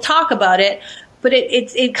catchphrase. People talk about it, but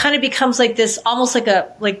it kind of becomes this, almost like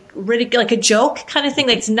a joke kind of thing.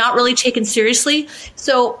 It's not really taken seriously.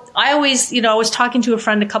 So I always, I was talking to a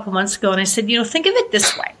friend a couple months ago and I said, think of it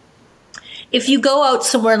this way. If you go out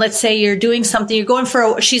somewhere, let's say you're doing something, you're going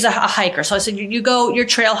she's a hiker. So I said, you're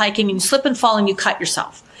trail hiking and you slip and fall and you cut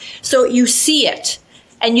yourself. So you see it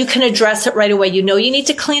and you can address it right away. You need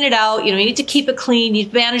to clean it out. You need to keep it clean. You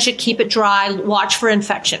manage it, keep it dry, watch for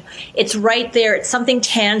infection. It's right there. It's something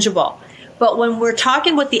tangible. But when we're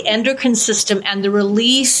talking about the endocrine system and the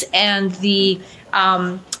release and the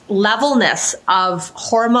levelness of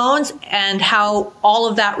hormones and how all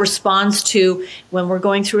of that responds to when we're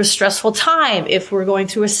going through a stressful time, if we're going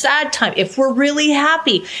through a sad time, if we're really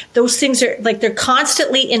happy, those things are they're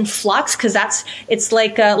constantly in flux because it's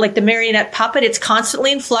like the marionette puppet. It's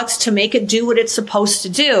constantly in flux to make it do what it's supposed to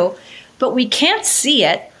do, but we can't see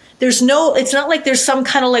it. It's not like there's some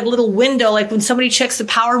kind of little window, when somebody checks the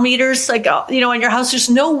power meters, in your house, there's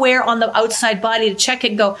nowhere on the outside body to check it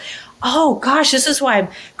and go, oh gosh, this is why I'm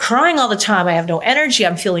crying all the time. I have no energy.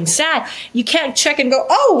 I'm feeling sad. You can't check and go,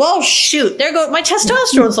 oh, well, shoot, there goes my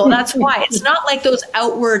testosterone's low. That's why. It's not like those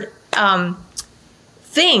outward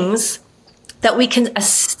things that we can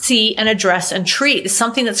see and address and treat. It's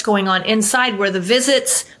something that's going on inside where the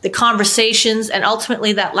visits, the conversations, and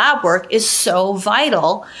ultimately that lab work is so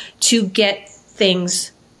vital to get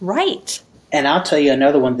things right. And I'll tell you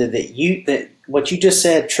another one that what you just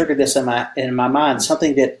said triggered this in my mind,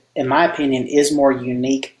 something that, in my opinion, is more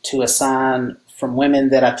unique to a sign from women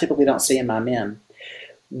that I typically don't see in my men.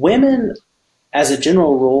 Women, as a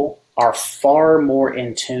general rule, are far more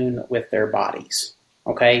in tune with their bodies.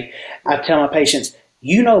 Okay? I tell my patients,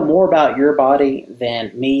 you know more about your body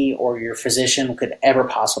than me or your physician could ever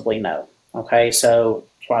possibly know. Okay? So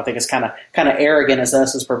I think it's kind of arrogant as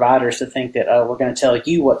us as providers to think that, we're going to tell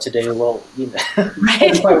you what to do. Well, it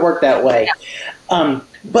doesn't quite work that way.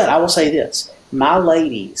 But I will say this. My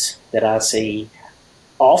ladies that I see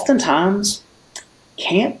oftentimes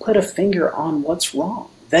can't put a finger on what's wrong.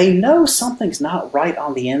 They know something's not right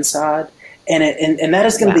on the inside, and that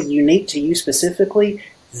is going to be unique to you specifically.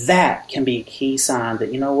 That can be a key sign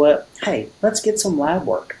that, hey, let's get some lab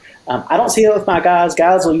work. I don't see it with my guys.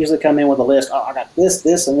 Guys will usually come in with a list. Oh, I got this,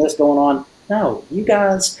 and this going on. No, you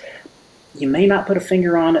guys, you may not put a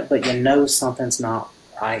finger on it, but something's not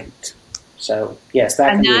right. So, yes,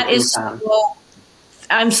 that can be a key sign.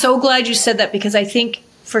 I'm so glad you said that because I think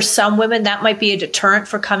for some women that might be a deterrent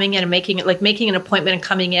for coming in and making an appointment and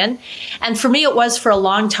coming in. And for me, it was for a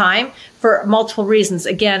long time for multiple reasons.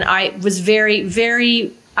 Again, I was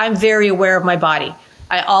I'm very aware of my body.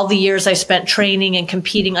 all the years I spent training and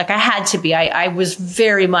competing, like I had to be, I was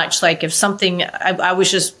very much like if something, I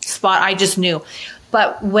was just I just knew.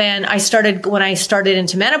 But when I started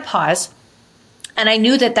into menopause, and I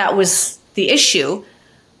knew that was the issue,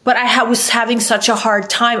 but I was having such a hard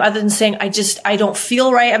time other than saying, I don't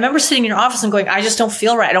feel right. I remember sitting in your office and going, I just don't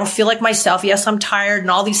feel right. I don't feel like myself. Yes, I'm tired and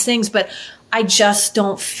all these things, but I just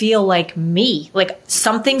don't feel like me. Like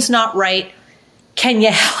something's not right. Can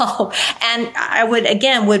you help? And I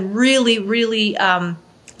would really, really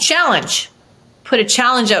put a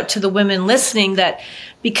challenge out to the women listening that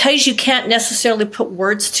because you can't necessarily put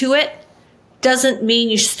words to it, doesn't mean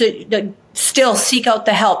you should still seek out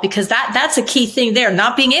the help, because that's a key thing there.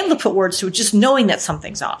 Not being able to put words to it, just knowing that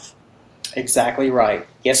something's off. Exactly right.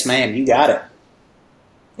 Yes, ma'am. You got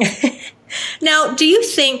it. Now, do you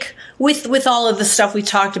think with all of the stuff we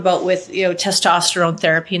talked about with, testosterone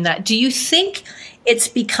therapy and that, do you think it's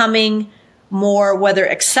becoming more, whether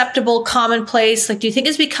acceptable, commonplace? Like, do you think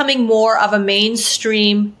it's becoming more of a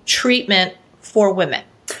mainstream treatment for women?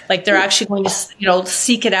 Like they're actually going to,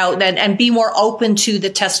 seek it out and be more open to the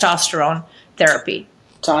testosterone therapy?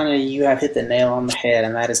 Tanya, you have hit the nail on the head,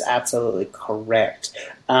 and that is absolutely correct.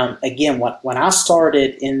 Again, when I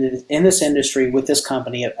started in this industry with this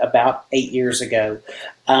company about 8 years ago,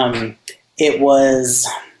 it was,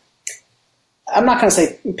 I'm not going to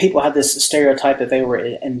say people had this stereotype that they were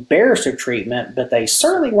embarrassed of treatment, but they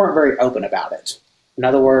certainly weren't very open about it. In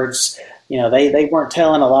other words, they weren't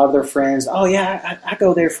telling a lot of their friends, oh yeah, I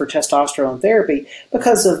go there for testosterone therapy,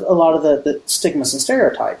 because of a lot of the stigmas and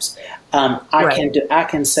stereotypes. I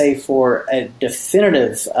can say for a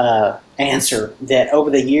definitive answer that over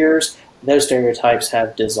the years, those stereotypes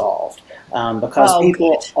have dissolved, because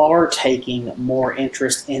people are taking more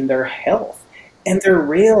interest in their health, and they're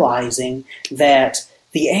realizing that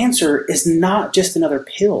the answer is not just another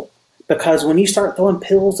pill. Because when you start throwing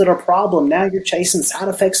pills that are a problem, now you're chasing side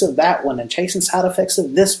effects of that one and chasing side effects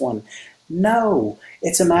of this one. No,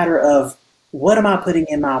 it's a matter of, what am I putting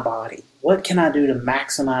in my body? What can I do to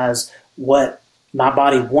maximize what my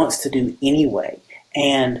body wants to do anyway?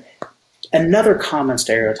 And another common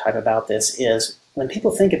stereotype about this is when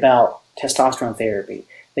people think about testosterone therapy,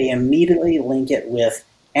 they immediately link it with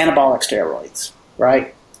anabolic steroids,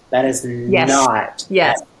 right? That is not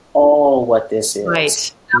at all what this is.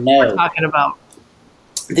 Right. No. What we're talking about.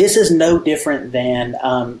 This is no different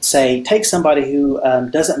than, say, take somebody who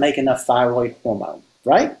doesn't make enough thyroid hormone,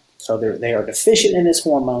 right? So they are deficient in this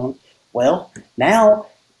hormone. Well, now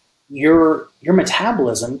your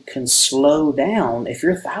metabolism can slow down if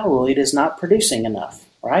your thyroid is not producing enough,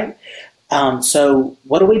 right? So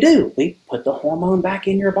what do? We put the hormone back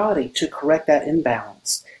in your body to correct that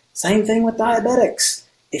imbalance. Same thing with diabetics.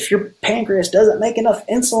 If your pancreas doesn't make enough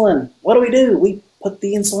insulin, what do? We put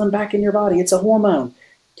the insulin back in your body. It's a hormone.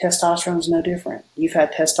 Testosterone is no different. You've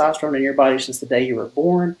had testosterone in your body since the day you were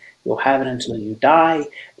born. You'll have it until you die.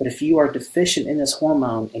 But if you are deficient in this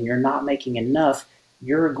hormone and you're not making enough,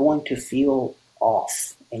 you're going to feel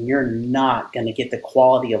off, and you're not going to get the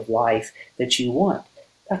quality of life that you want.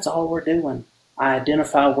 That's all we're doing. I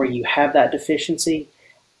identify where you have that deficiency,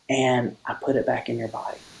 and I put it back in your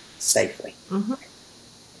body safely. Mm-hmm.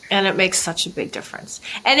 And it makes such a big difference.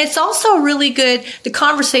 And it's also really good. The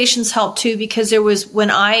conversations help too, because there was,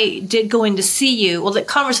 when I did go in to see you, well, the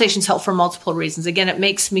conversations help for multiple reasons. Again, it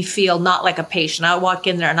makes me feel not like a patient. I walk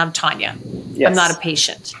in there and I'm Tanya. Yes. I'm not a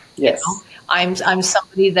patient. Yes. I'm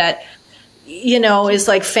somebody that, is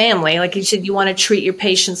like family. Like you said, you want to treat your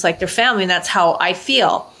patients like their family, and that's how I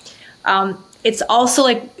feel. It's also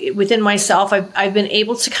like within myself, I've been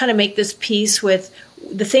able to kind of make this peace with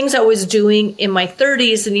the things I was doing in my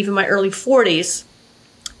 30s and even my early 40s.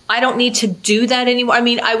 I don't need to do that anymore. I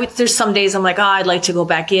mean, there's some days I'm like, I'd like to go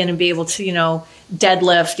back in and be able to,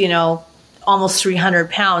 deadlift, almost 300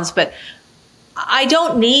 pounds, but I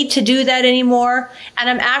don't need to do that anymore. And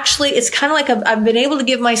I'm actually, it's kind of like I've been able to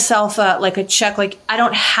give myself a check. Like I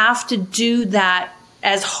don't have to do that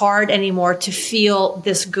as hard anymore to feel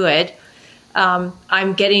this good.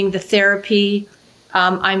 I'm getting the therapy.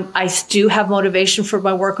 I do have motivation for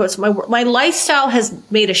my workouts. My lifestyle has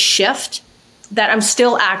made a shift that I'm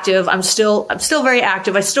still active. I'm still very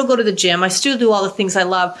active. I still go to the gym. I still do all the things I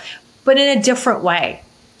love, but in a different way.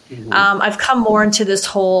 Mm-hmm. I've come more into this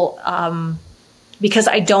whole, because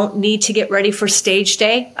I don't need to get ready for stage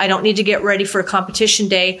day. I don't need to get ready for a competition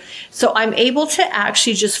day. So I'm able to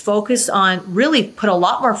actually just really put a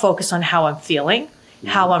lot more focus on how I'm feeling,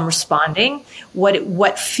 how I'm responding,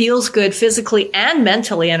 what feels good physically and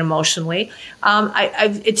mentally and emotionally.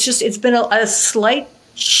 It's been a slight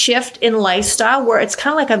shift in lifestyle where it's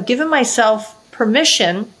kind of like I've given myself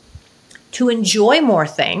permission to enjoy more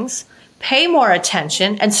things, pay more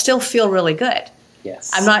attention, and still feel really good.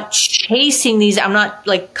 Yes. I'm not chasing these. I'm not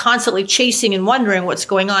like constantly chasing and wondering what's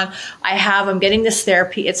going on. I'm getting this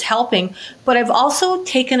therapy. It's helping. But I've also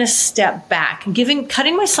taken a step back,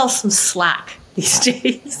 cutting myself some slack these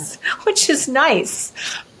days, which is nice.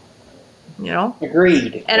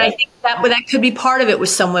 Agreed. And I think that could be part of it with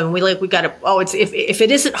someone. We got to, if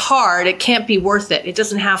it isn't hard, it can't be worth it. It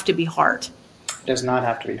doesn't have to be hard. It does not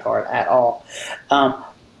have to be hard at all.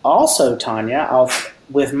 Also, Tanya,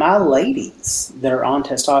 with my ladies that are on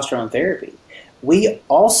testosterone therapy, we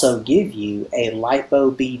also give you a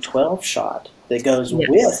lipo B12 shot that goes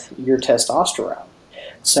with your testosterone.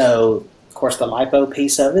 So, of course, the lipo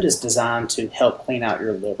piece of it is designed to help clean out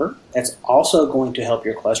your liver. It's also going to help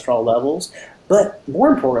your cholesterol levels. But more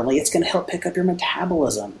importantly, it's going to help pick up your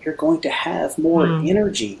metabolism. You're going to have more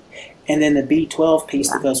energy. And then the B12 piece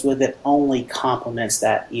that goes with it only complements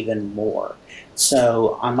that even more.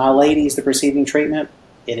 So on my ladies, the receiving treatment,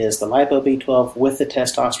 it is the lipo B12 with the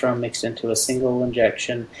testosterone mixed into a single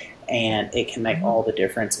injection, and it can make all the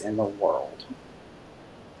difference in the world.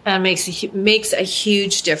 And makes a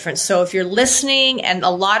huge difference. So if you're listening and a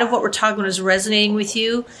lot of what we're talking about is resonating with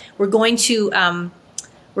you, we're going to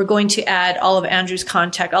add all of Andrew's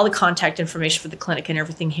all the contact information for the clinic and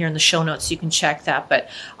everything here in the show notes. So you can check that. But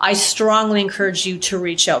I strongly encourage you to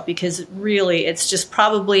reach out, because really it's just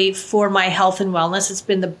probably for my health and wellness, it's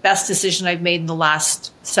been the best decision I've made in the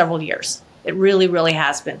last several years. It really, really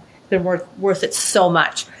has been. It's been worth it so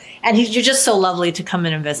much. And you're just so lovely to come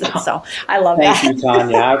in and visit. So I love that. Thank you,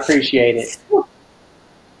 Tanya. I appreciate it.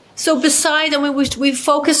 So besides, we've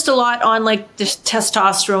focused a lot on like this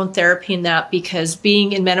testosterone therapy and that, because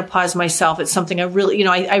being in menopause myself, it's something I really,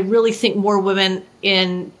 I really think more women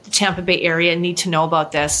in the Tampa Bay area need to know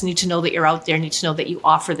about this, need to know that you're out there, need to know that you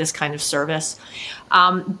offer this kind of service.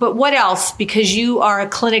 But what else? Because you are a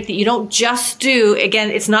clinic that you don't just do,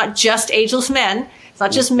 again, it's not just ageless men. It's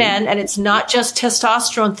not just men, and it's not just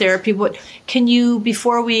testosterone therapy. But can you,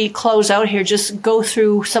 before we close out here, just go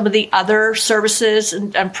through some of the other services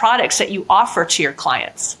and products that you offer to your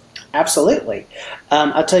clients? Absolutely.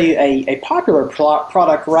 I'll tell you a popular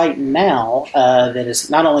product right now that is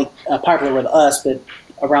not only popular with us, but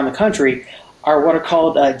around the country, are what are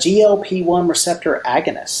called GLP-1 receptor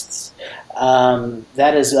agonists.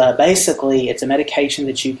 That is basically, it's a medication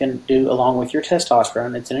that you can do along with your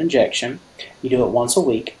testosterone. It's an injection. You do it once a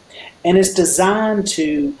week. And it's designed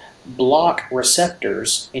to block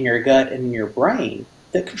receptors in your gut and in your brain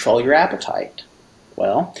that control your appetite.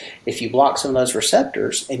 Well, if you block some of those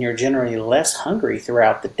receptors and you're generally less hungry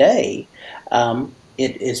throughout the day,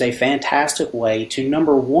 it is a fantastic way to,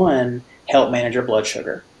 number one, help manage your blood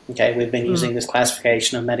sugar. Okay, we've been using this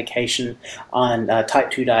classification of medication on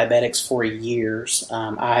type 2 diabetics for years.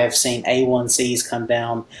 I have seen A1Cs come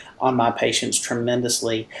down on my patients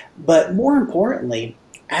tremendously. But more importantly,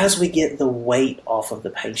 as we get the weight off of the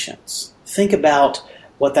patients, think about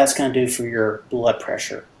what that's going to do for your blood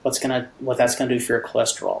pressure, what that's going to do for your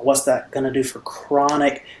cholesterol, what's that going to do for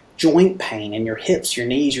chronic joint pain in your hips, your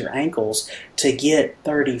knees, your ankles, to get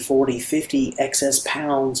 30, 40, 50 excess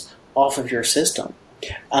pounds off of your system.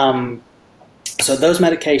 So those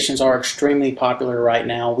medications are extremely popular right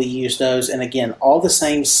now. We use those, and again, all the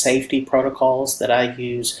same safety protocols that I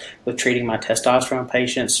use with treating my testosterone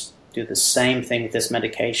patients do the same thing with this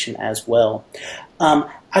medication as well.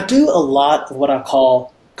 I do a lot of what I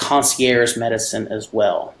call concierge medicine as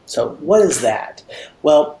well. So what is that?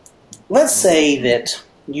 Well, let's say that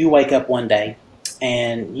you wake up one day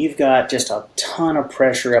and you've got just a ton of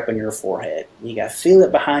pressure up in your forehead. You feel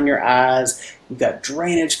it behind your eyes. You've got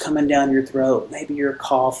drainage coming down your throat. Maybe you're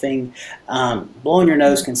coughing, blowing your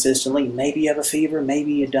nose consistently. Maybe you have a fever.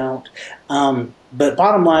 Maybe you don't. But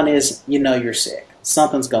bottom line is, you're sick.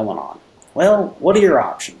 Something's going on. Well, what are your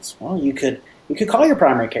options? Well, you could call your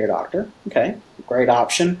primary care doctor. Okay, great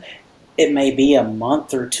option. It may be a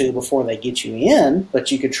month or two before they get you in,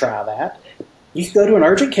 but you could try that. You could go to an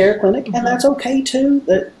urgent care clinic, and that's okay too.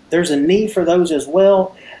 There's a need for those as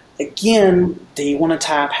well. Again, do you want to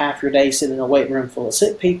tie up half your day sitting in a waiting room full of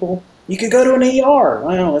sick people? You could go to an ER.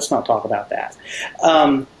 Well, let's not talk about that.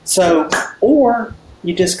 Or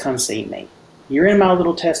you just come see me. You're in my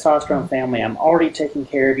little testosterone family. I'm already taking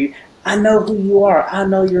care of you. I know who you are. I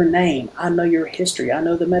know your name. I know your history. I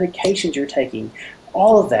know the medications you're taking.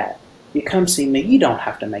 All of that. You come see me. You don't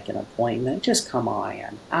have to make an appointment. Just come on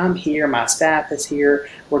in. I'm here. My staff is here.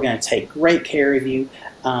 We're going to take great care of you.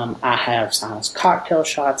 I have silenced cocktail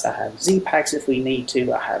shots. I have Z-Packs if we need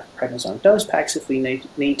to. I have prednisone dose packs if we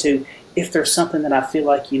need to. If there's something that I feel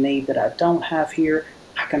like you need that I don't have here,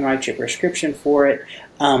 I can write you a prescription for it.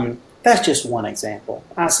 That's just one example.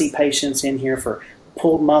 I see patients in here for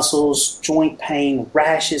pulled muscles, joint pain,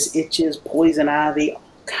 rashes, itches, poison ivy, all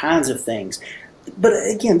kinds of things. But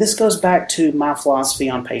again, this goes back to my philosophy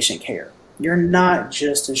on patient care. You're not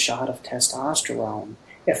just a shot of testosterone.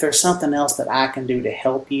 If there's something else that I can do to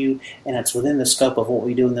help you and it's within the scope of what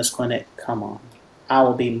we do in this clinic, come on. I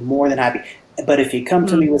will be more than happy. But if you come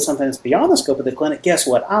to me with something that's beyond the scope of the clinic, guess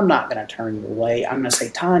what? I'm not going to turn you away. I'm going to say,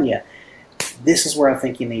 Tanya, this is where I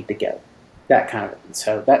think you need to go. That kind of thing.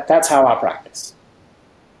 So that's how I practice.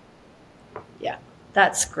 Yeah,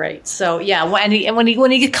 that's great. So yeah, when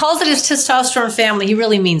he calls it his testosterone family, he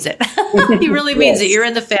really means it. He really means it. You're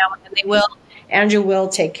in the family, and Andrew will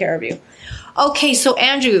take care of you. Okay, so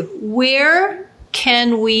Andrew, where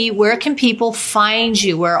can people find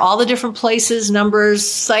you? Where are all the different places, numbers,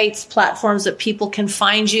 sites, platforms that people can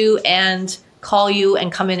find you and call you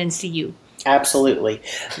and come in and see you? Absolutely.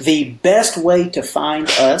 The best way to find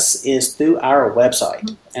us is through our website.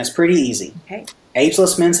 And it's pretty easy. Okay.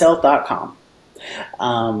 agelessmenshealth.com.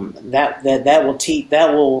 That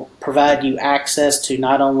will provide you access to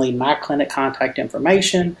not only my clinic contact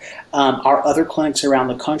information, our other clinics around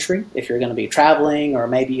the country. If you're going to be traveling, or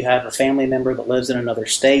maybe you have a family member that lives in another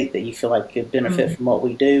state that you feel like could benefit from what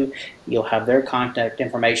we do, you'll have their contact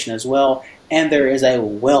information as well. And there is a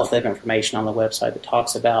wealth of information on the website that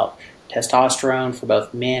talks about testosterone for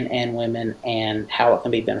both men and women and how it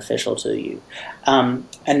can be beneficial to you.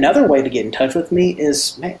 Another way to get in touch with me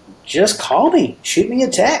is just call me, shoot me a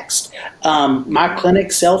text. My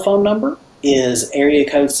clinic cell phone number is area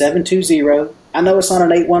code 720. I know it's not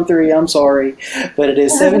an 813, I'm sorry, but it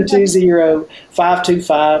is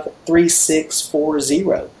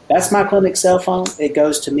 720-525-3640. That's my clinic cell phone. It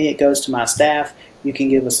goes to me, it goes to my staff. You can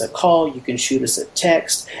give us a call, you can shoot us a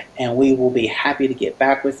text, and we will be happy to get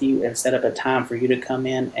back with you and set up a time for you to come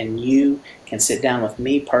in, and you can sit down with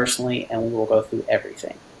me personally, and we will go through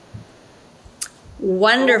everything.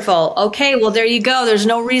 Wonderful. Okay, well, there you go. There's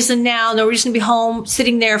no reason to be home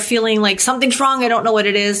sitting there feeling like something's wrong. I don't know what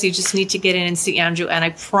it is. You just need to get in and see Andrew, and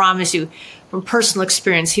I promise you, from personal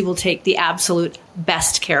experience, he will take the absolute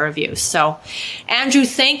best care of you. So, Andrew,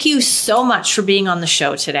 thank you so much for being on the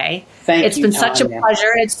show today. It's been such a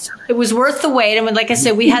pleasure. It was worth the wait. I mean, like I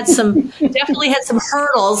said, we had definitely had some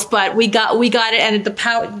hurdles, but we got it. And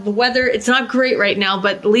the weather, it's not great right now,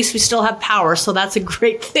 but at least we still have power. So that's a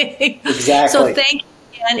great thing. Exactly. So thank you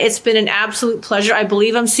again. It's been an absolute pleasure. I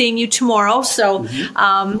believe I'm seeing you tomorrow. So,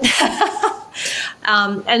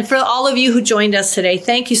 and for all of you who joined us today,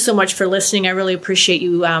 thank you so much for listening. I really appreciate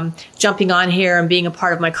you jumping on here and being a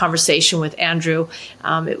part of my conversation with Andrew.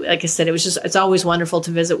 Like I said, it's always wonderful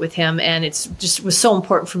to visit with him, and it was so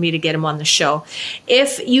important for me to get him on the show.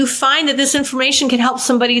 If you find that this information can help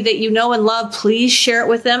somebody that you know and love, please share it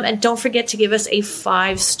with them, and don't forget to give us a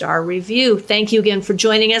 5-star review. Thank you again for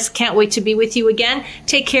joining us. Can't wait to be with you again.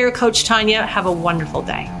 Take care, Coach Tanya. Have a wonderful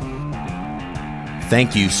day.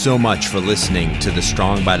 Thank you so much for listening to the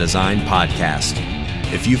Strong by Design podcast.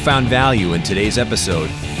 If you found value in today's episode,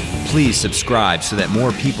 please subscribe so that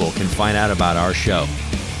more people can find out about our show.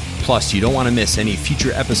 Plus, you don't want to miss any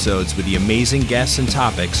future episodes with the amazing guests and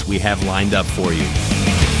topics we have lined up for you.